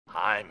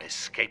I'm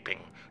escaping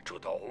to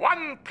the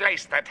one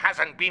place that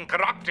hasn't been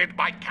corrupted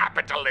by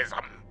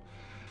capitalism.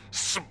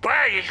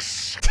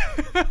 Space!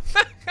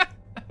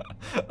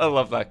 I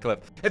love that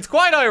clip. It's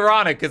quite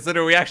ironic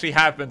considering we actually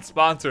have been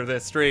sponsored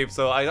this stream,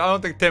 so I don't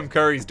think Tim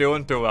Curry's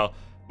doing too well.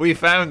 We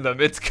found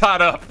them. It's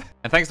caught up.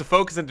 And thanks to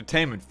Focus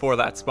Entertainment for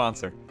that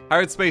sponsor.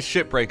 Hardspace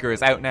Shipbreaker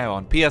is out now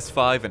on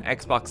PS5 and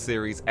Xbox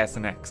Series S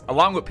and X,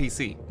 along with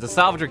PC. It's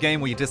a salvager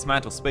game where you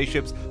dismantle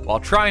spaceships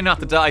while trying not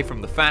to die from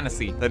the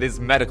fantasy that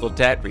is medical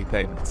debt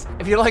repayments.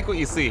 If you like what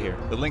you see here,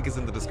 the link is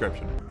in the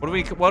description. What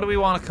do we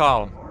want to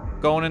call him?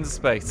 Going into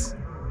space.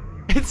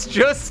 It's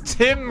just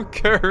Tim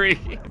Curry.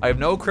 I have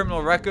no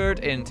criminal record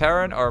in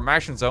Terran or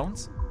Martian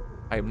zones.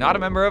 I am not a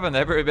member of and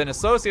never been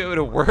associated with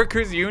a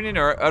workers' union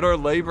or other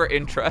labor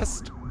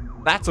interest.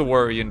 That's a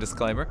worrying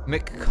disclaimer.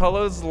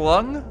 McCullough's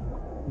lung?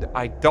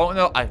 I don't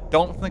know. I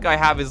don't think I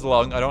have his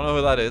lung. I don't know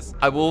who that is.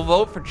 I will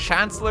vote for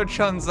Chancellor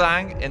Chun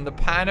Zhang in the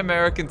Pan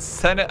American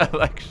Senate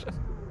election.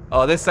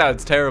 Oh, this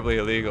sounds terribly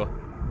illegal.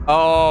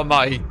 Oh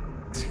my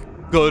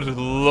good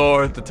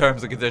lord, the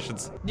terms and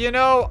conditions. You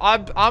know,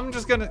 I'm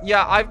just gonna,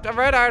 yeah, I've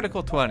read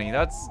Article 20.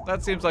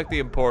 That seems like the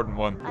important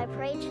one. I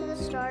pray to the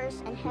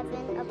stars and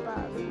heaven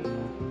above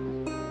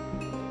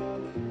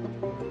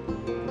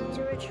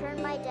to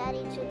return my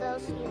daddy to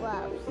those he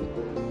loves.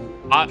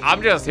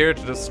 I'm just here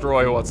to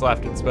destroy what's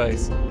left in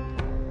space.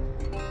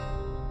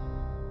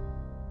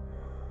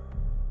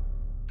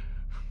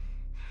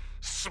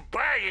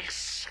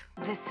 Space!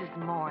 This is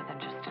more than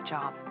just a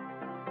job.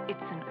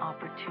 It's an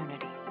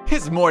opportunity.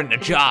 It's more than a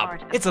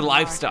job. It's a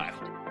lifestyle.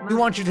 We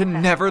want you to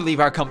never leave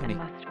our company.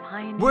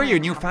 We're your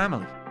new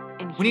family.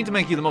 We need to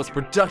make you the most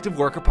productive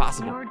worker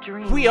possible.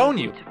 We own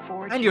you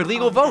and your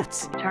legal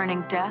votes.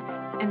 Turning death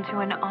into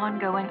an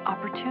ongoing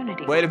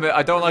opportunity. Wait a minute,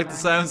 I don't like the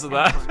sounds of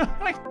that.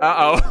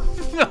 Uh-oh.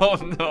 Oh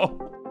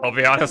no. I'll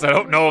be honest, I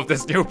don't know if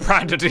this new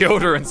brand of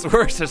deodorant's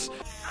worth it.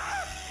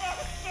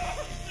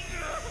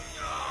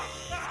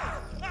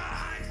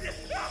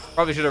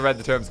 Probably should have read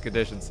the terms and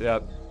conditions, yeah.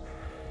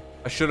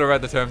 I should have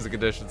read the terms and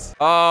conditions.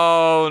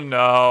 Oh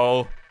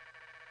no.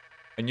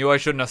 I knew I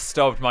shouldn't have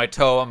stubbed my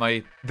toe on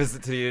my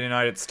visit to the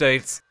United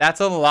States.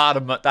 That's a lot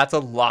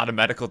of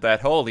medical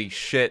debt. Holy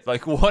shit,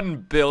 like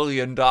 $1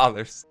 billion.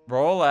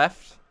 Roll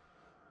left.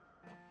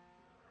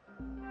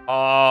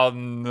 Oh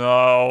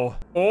no.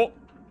 Oh.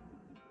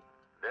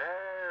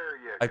 There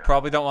you I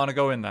probably don't want to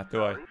go in that,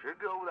 do I? Should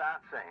go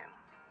without saying.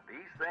 These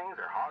things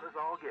are hot as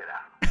all get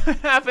out.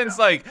 It happens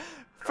like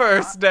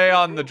first day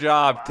on the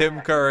job.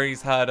 Tim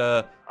Curry's had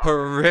a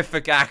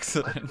horrific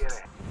accident.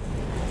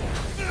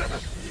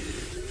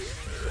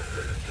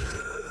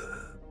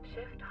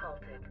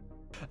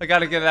 I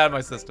gotta get it out of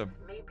my system.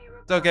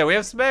 It's okay, we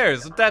have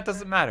spares. That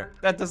doesn't matter.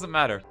 That doesn't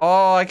matter.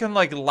 Oh, I can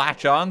like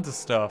latch on to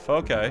stuff.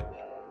 Okay.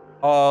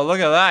 Oh, look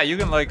at that. You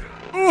can like,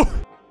 ooh.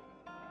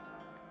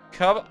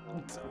 Come.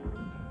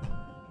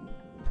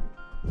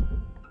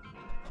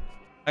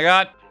 I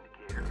got.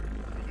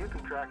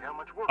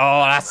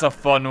 Oh, that's a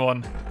fun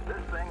one.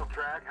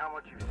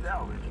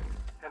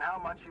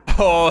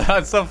 Oh,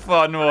 that's a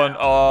fun one.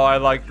 Oh, I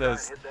like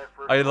this.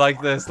 I like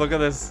this. Look at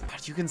this.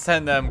 You can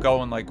send them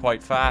going like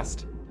quite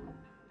fast.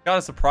 Got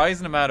a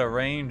surprising amount of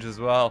range as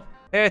well.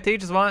 Hey, I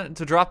just wanted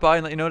to drop by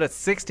and let you know that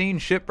 16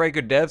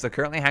 Shipbreaker devs are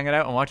currently hanging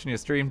out and watching you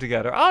stream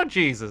together. Oh,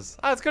 Jesus.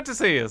 Oh, it's good to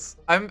see us.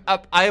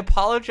 I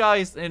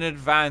apologize in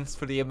advance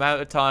for the amount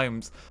of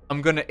times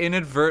I'm going to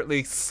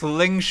inadvertently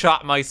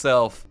slingshot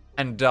myself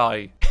and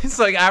die. It's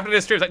like after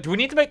this stream, it's like, do we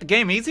need to make the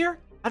game easier?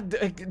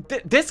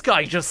 This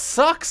guy just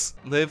sucks.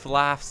 Live,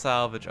 laugh,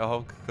 salvage.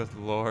 Oh, good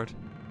lord.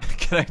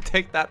 Can I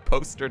take that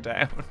poster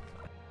down?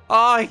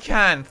 Oh, I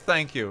can.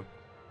 Thank you.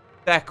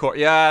 Decor.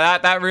 Yeah,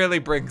 that really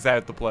brings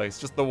out the place.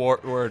 Just the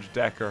word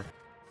decor.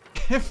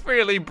 It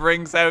really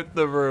brings out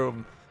the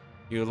room.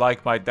 You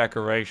like my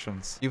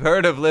decorations. You've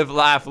heard of live,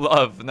 laugh,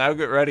 love. Now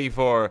get ready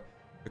for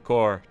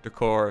decor,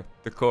 decor,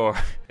 decor.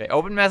 Okay,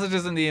 open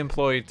messages in the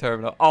employee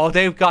terminal. Oh,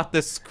 they've got the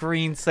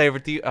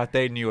screensaver.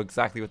 They knew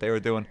exactly what they were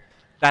doing.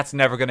 That's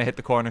never gonna hit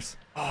the corners.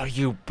 Oh,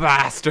 you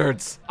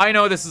bastards. I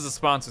know this is a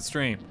sponsored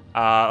stream.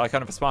 Like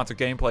kind of a sponsored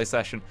gameplay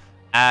session.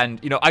 And,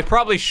 you know, I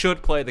probably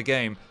should play the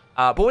game.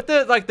 But with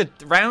the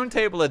round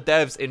table of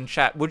devs in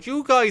chat, would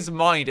you guys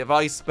mind if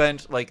I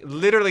spent like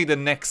literally the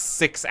next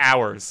 6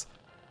 hours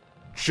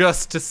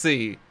just to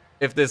see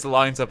if this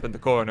lines up in the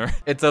corner?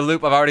 It's a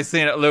loop. I've already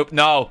seen it loop.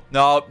 No,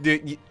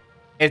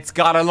 it's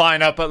gotta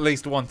line up at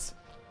least once.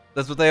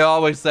 That's what they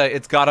always say.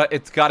 It's gotta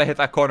hit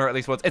that corner at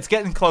least once. It's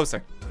getting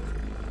closer.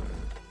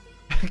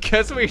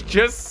 Guess we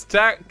just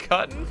start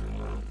cutting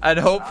and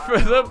hope for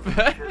the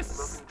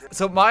best.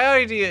 So my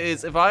idea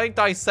is if I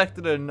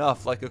dissected it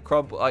enough, like a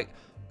crumble, like.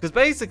 Because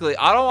basically,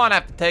 I don't want to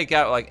have to take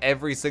out, like,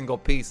 every single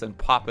piece and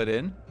pop it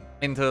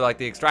into, like,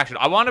 the extraction.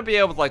 I want to be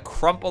able to, like,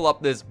 crumple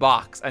up this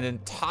box and then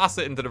toss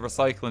it into the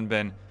recycling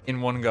bin in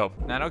one go.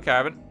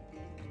 Nanocarbon.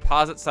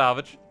 Deposit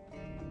salvage.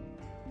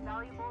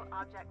 Valuable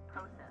object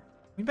processed.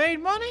 We made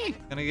money!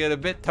 Gonna get a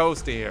bit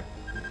toasty here.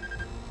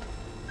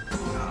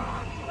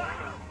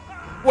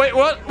 Wait,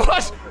 what?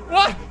 What?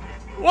 What?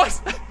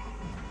 What?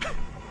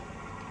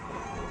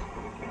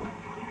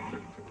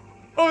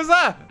 What was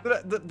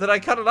that? Did I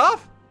cut it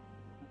off?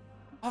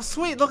 Oh,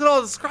 sweet. Look at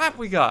all the scrap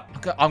we got.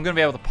 I'm going to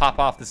be able to pop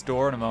off this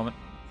door in a moment.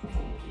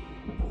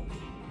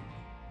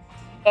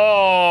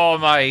 Oh,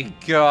 my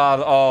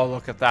God. Oh,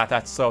 look at that.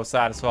 That's so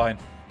satisfying.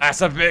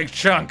 That's a big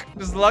chunk.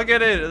 Just look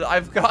at it.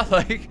 I've got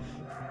like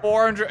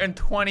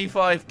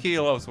 425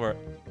 kilos worth.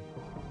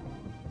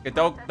 Okay,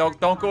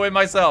 don't go in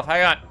myself.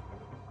 Hang on.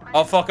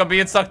 Oh, fuck. I'm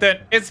being sucked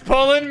in. It's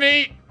pulling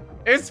me.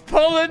 It's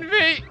pulling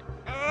me.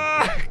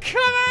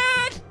 Come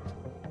on.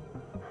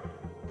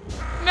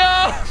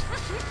 No.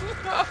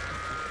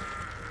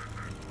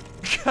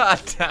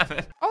 God damn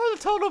it. Oh,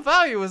 the total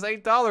value was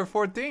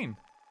 $8.14.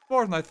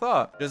 More than I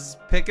thought. Just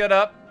pick it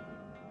up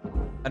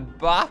and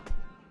bop.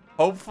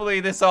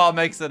 Hopefully this all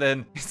makes it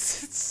in.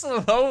 It's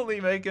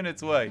slowly making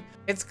its way.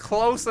 It's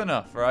close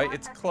enough, right?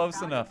 It's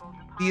close enough.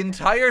 The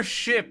entire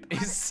ship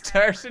is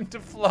starting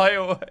to fly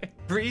away.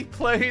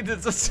 Replayed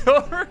as a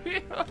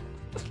story.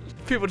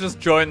 People just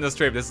join the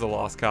stream. This is a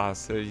lost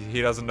cause.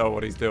 He doesn't know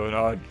what he's doing.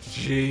 Oh,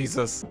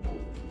 Jesus.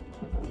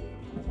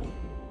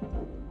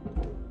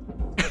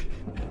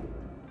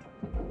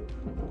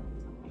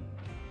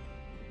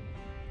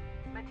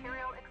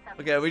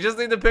 Okay, we just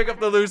need to pick up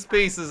the loose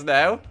pieces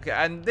now. Okay,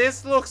 and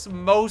this looks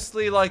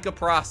mostly like a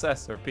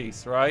processor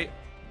piece, right?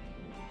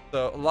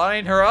 So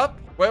line her up.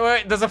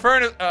 Wait, there's a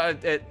furnace.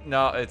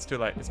 No, it's too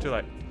late. It's too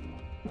late.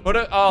 Put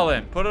it all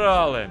in. Put it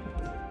all in.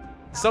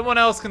 Someone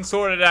else can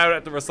sort it out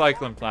at the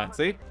recycling plant,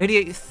 see?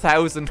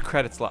 88,000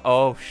 credits left.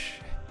 Oh,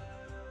 shit.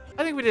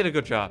 I think we did a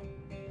good job.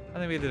 I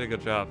think we did a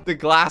good job. The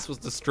glass was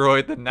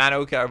destroyed. The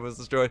nanocard was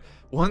destroyed.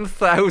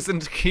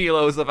 1,000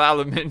 kilos of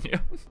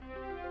aluminium.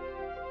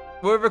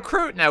 We're a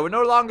recruit now. We're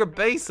no longer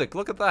basic.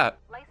 Look at that.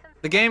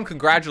 The game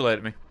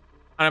congratulated me.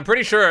 And I'm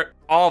pretty sure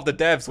all of the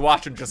devs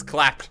watching just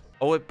clapped.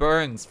 Oh, it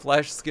burns.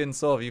 Flesh, skin,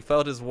 soul. Have you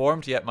felt his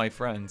warmth yet, my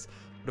friends?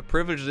 What a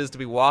privilege it is to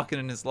be walking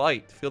in his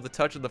light. To feel the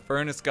touch of the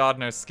furnace god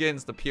in our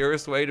skins, the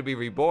purest way to be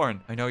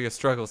reborn. I know your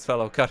struggles,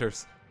 fellow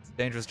cutters. It's a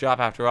dangerous job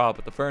after all,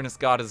 but the furnace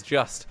god is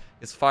just.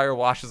 His fire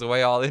washes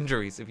away all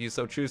injuries if you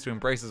so choose to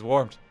embrace his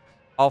warmth.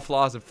 All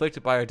flaws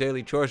inflicted by our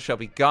daily chores shall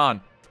be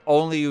gone.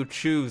 Only you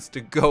choose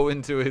to go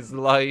into his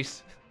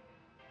light.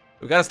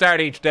 We gotta start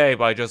each day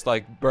by just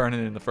like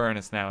burning in the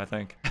furnace now, I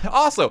think.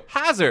 Also,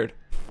 hazard,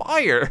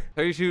 fire.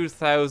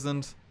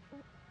 32,000.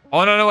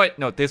 Oh, no, wait.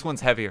 No, this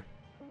one's heavier.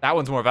 That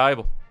one's more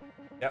valuable.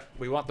 Yep,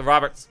 we want the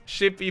Roberts.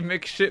 Shippy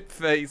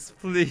McShipface,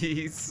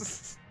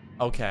 please.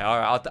 Okay, all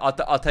right,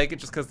 I'll take it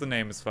just because the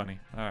name is funny.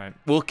 All right,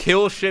 we'll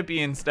kill Shippy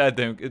instead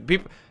then.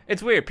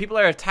 It's weird, people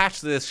are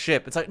attached to this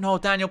ship. It's like, no,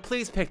 Daniel,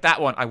 please pick that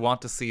one. I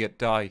want to see it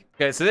die.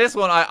 Okay, so this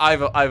one, I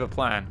have a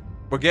plan.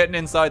 We're getting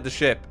inside the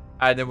ship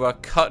and then we're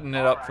cutting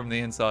it up from the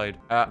inside.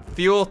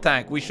 Fuel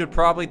tank, we should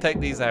probably take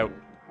these out.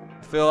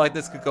 I feel like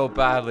this could go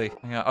badly.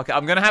 Yeah, okay,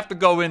 I'm gonna have to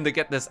go in to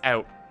get this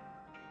out.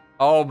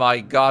 Oh my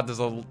God,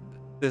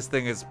 this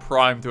thing is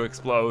primed to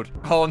explode.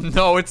 Oh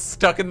no, it's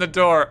stuck in the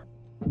door.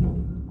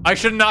 I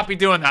should not be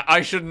doing that.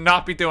 I should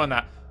not be doing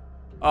that.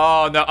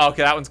 Oh no,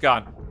 okay, that one's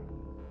gone.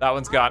 That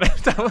one's gone.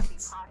 That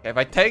one's... Okay, if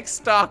I take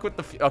stock with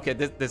the... Okay,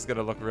 this is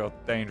gonna look real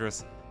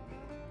dangerous.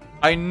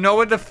 I know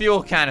what the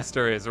fuel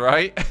canister is,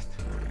 right?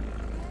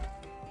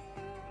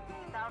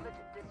 Salvage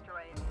is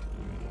destroyed.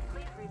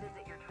 Please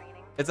revisit your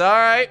training. It's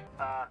alright.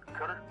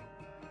 Cutter?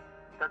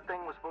 That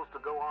thing was supposed to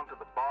go onto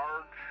the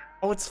barge.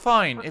 Oh, it's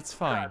fine. It's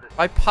fine. If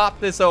I pop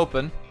this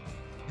open,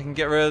 I can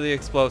get rid of the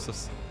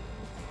explosives.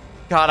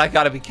 God, I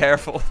gotta be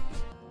careful.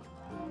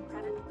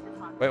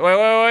 Wait.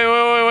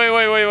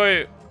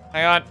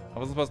 Hang on. I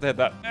wasn't supposed to hit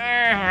that.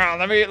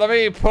 Let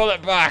me pull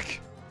it back.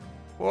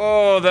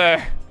 Whoa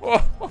there. Whoa.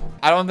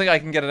 I don't think I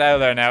can get it out of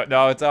there now.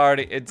 No,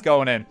 it's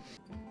going in.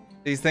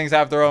 These things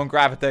have their own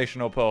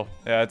gravitational pull.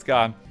 Yeah, it's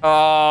gone.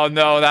 Oh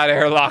no, that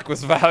airlock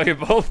was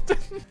valuable.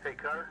 Hey,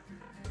 Cutter.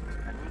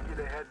 I need you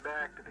to head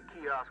back to the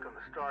kiosk on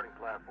the starting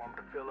platform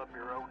to fill up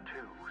your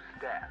O2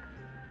 stat.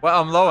 Well,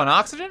 I'm low on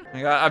oxygen?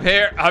 I'm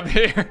here.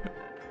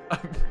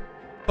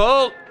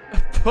 Pull.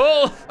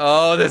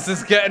 Oh, this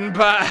is getting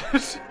bad.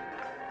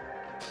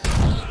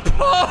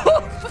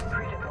 Pull.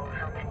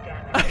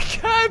 I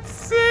can't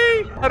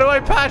see. How do I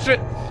patch it?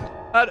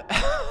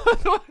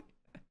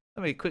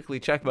 Let me quickly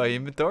check my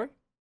inventory.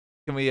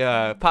 Can we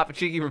pop a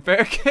cheeky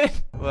repair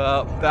kit?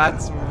 Well,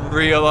 that's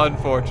real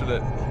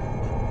unfortunate.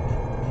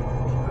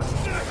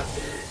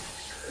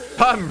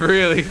 I'm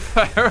really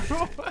far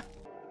away.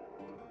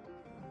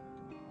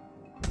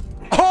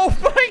 Oh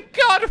my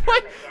God!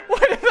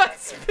 Why did that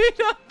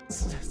speed up?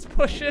 Let's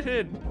push it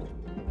in.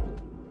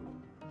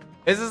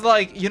 This is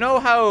like, you know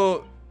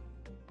how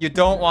you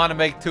don't want to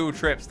make 2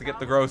 trips to get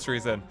the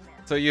groceries in,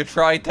 so you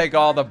try to take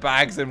all the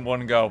bags in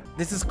one go.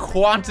 This is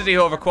quantity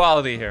over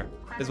quality here,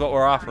 is what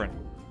we're offering.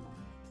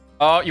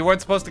 Oh, you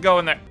weren't supposed to go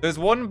in there. There's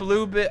one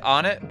blue bit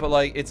on it, but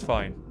like, it's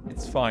fine.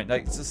 It's fine.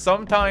 Like, so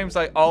sometimes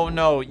like, oh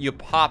no, you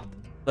popped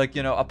like,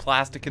 you know, a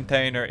plastic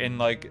container in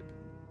like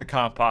the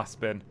compost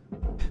bin.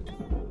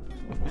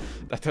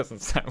 That doesn't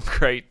sound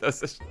great,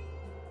 does it?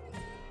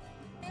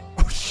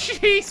 Oh,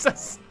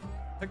 Jesus!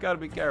 I gotta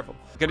be careful.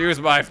 I could use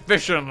my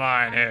fishing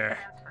line here.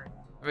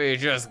 We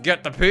just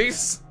get the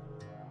piece.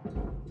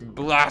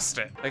 Blast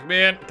it. Take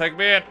me in. Take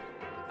me in.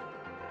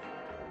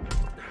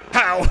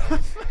 How?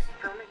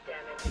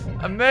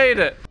 I made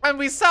it. And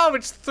we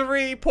salvaged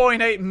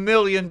 $3.8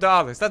 million.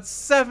 That's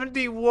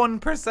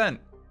 71%.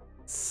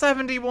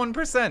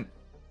 71%.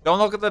 Don't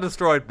look at the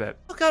destroyed bit.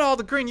 Look at all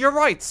the green. You're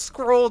right.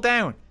 Scroll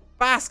down.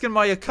 Bask in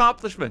my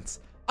accomplishments.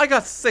 I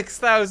got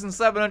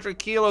 6,700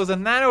 kilos of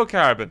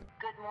nanocarbon.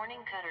 Good morning,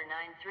 Cutter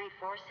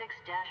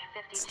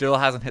 9346-52. Still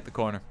hasn't hit the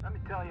corner. Let me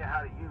tell you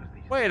how to use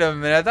these. Wait a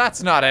minute.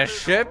 That's not a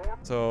ship.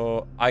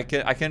 So I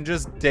can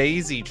just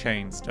daisy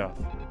chain stuff.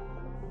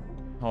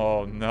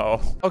 Oh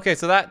no. Okay,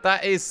 so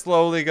that is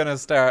slowly gonna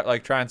start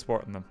like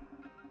transporting them.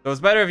 So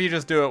it's better if you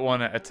just do it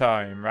one at a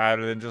time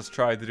rather than just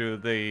try to do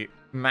the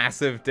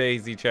massive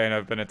daisy chain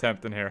I've been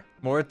attempting here.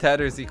 More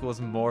tethers equals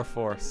more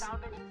force.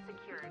 Salvage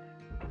secured.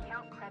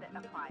 Account credit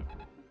applied.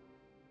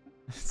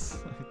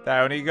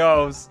 Down he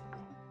goes.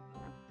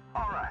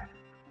 All right.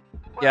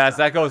 Yes,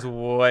 that goes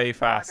way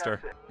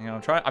faster. You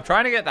know, I'm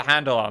trying to get the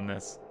handle on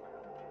this.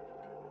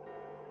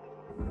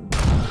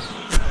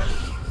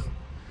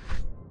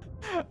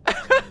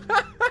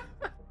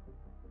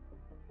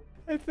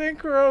 I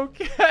think we're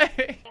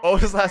okay.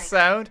 What was that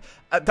sound?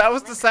 That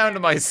was the sound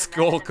of my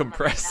skull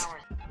compressing.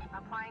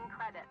 Applying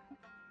credit.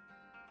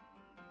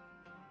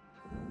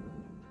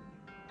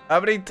 How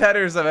many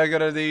tethers am I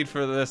gonna need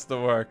for this to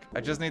work? I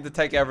just need to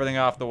take everything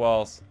off the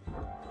walls.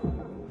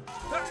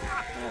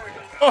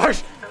 Oh,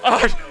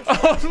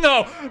 oh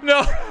no,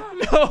 no,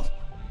 no.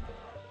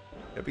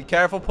 Yeah, be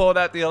careful pulling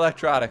out the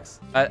electronics.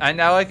 And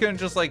now I can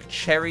just like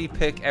cherry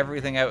pick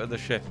everything out of the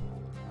ship.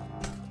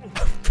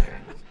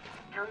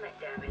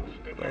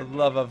 For the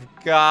love of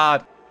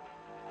God.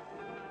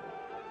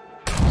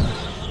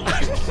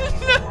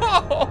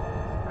 No!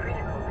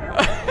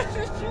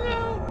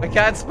 I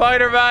can't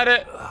Spider-Man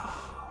it.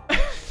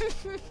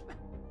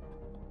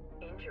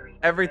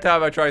 Every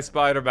time I try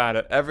Spider-Man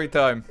it. Every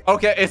time.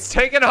 Okay, it's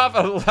taken off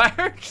a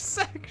large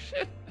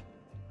section.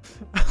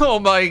 Oh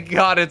my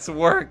God, it's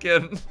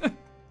working.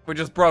 We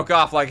just broke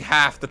off like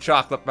half the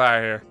chocolate bar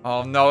here.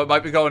 Oh no, it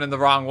might be going in the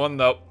wrong one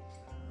though.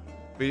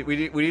 We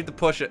need to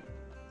push it.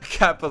 I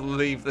can't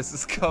believe this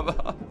has come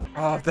up.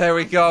 Oh, there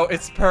we go.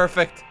 It's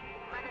perfect.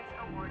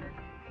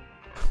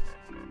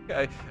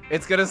 Okay,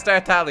 it's gonna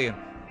start tallying.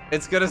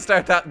 It's gonna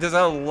start that. There's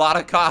a lot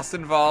of cost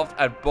involved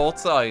at both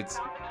sides.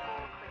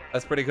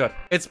 That's pretty good.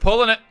 It's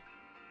pulling it.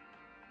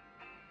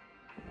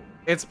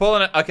 It's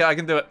pulling it. Okay, I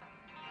can do it.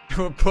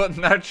 We're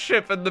putting that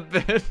ship in the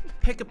bin.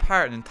 Pick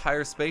apart an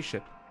entire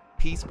spaceship,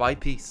 piece by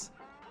piece.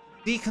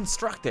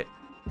 Deconstruct it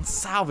and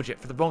salvage it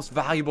for the most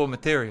valuable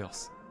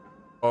materials.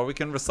 Or we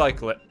can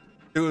recycle it.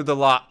 Do the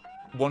lot.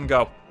 One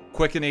go.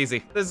 Quick and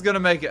easy. This is gonna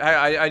make it.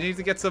 I need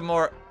to get some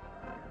more.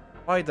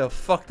 Why the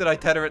fuck did I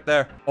tether it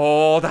there?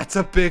 Oh, that's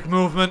a big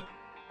movement.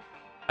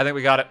 I think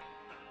we got it.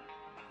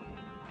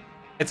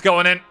 It's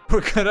going in. We're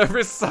gonna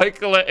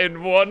recycle it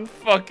in one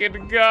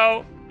fucking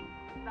go.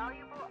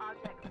 Valuable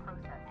object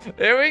processed.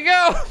 There we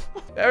go.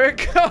 There we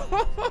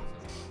go.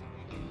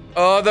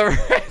 Oh, the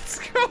red's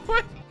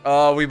going.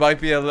 Oh, we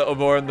might be a little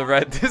more in the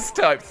red this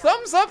time.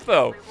 Thumbs up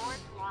though.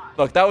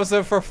 Look, that was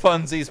a for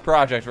funsies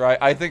project, right?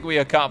 I think we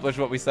accomplished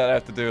what we set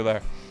out to do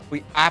there.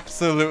 We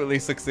absolutely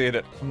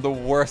succeeded. I'm the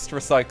worst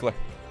recycler.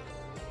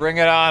 Bring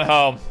it on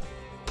home.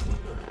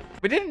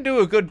 We didn't do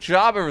a good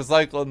job of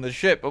recycling the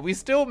ship, but we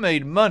still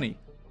made money.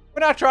 We're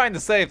not trying to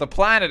save the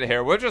planet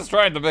here. We're just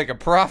trying to make a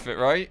profit,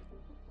 right?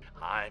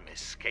 I'm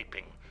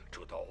escaping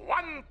to the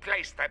one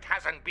place that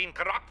hasn't been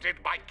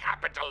corrupted by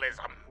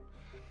capitalism.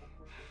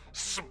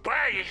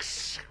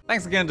 Space!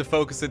 Thanks again to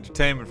Focus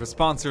Entertainment for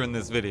sponsoring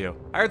this video.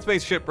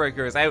 Hardspace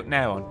Shipbreaker is out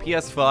now on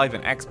PS5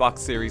 and Xbox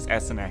Series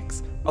S and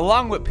X,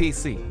 along with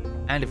PC.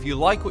 And if you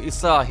like what you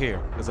saw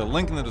here, there's a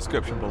link in the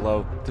description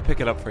below to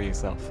pick it up for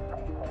yourself.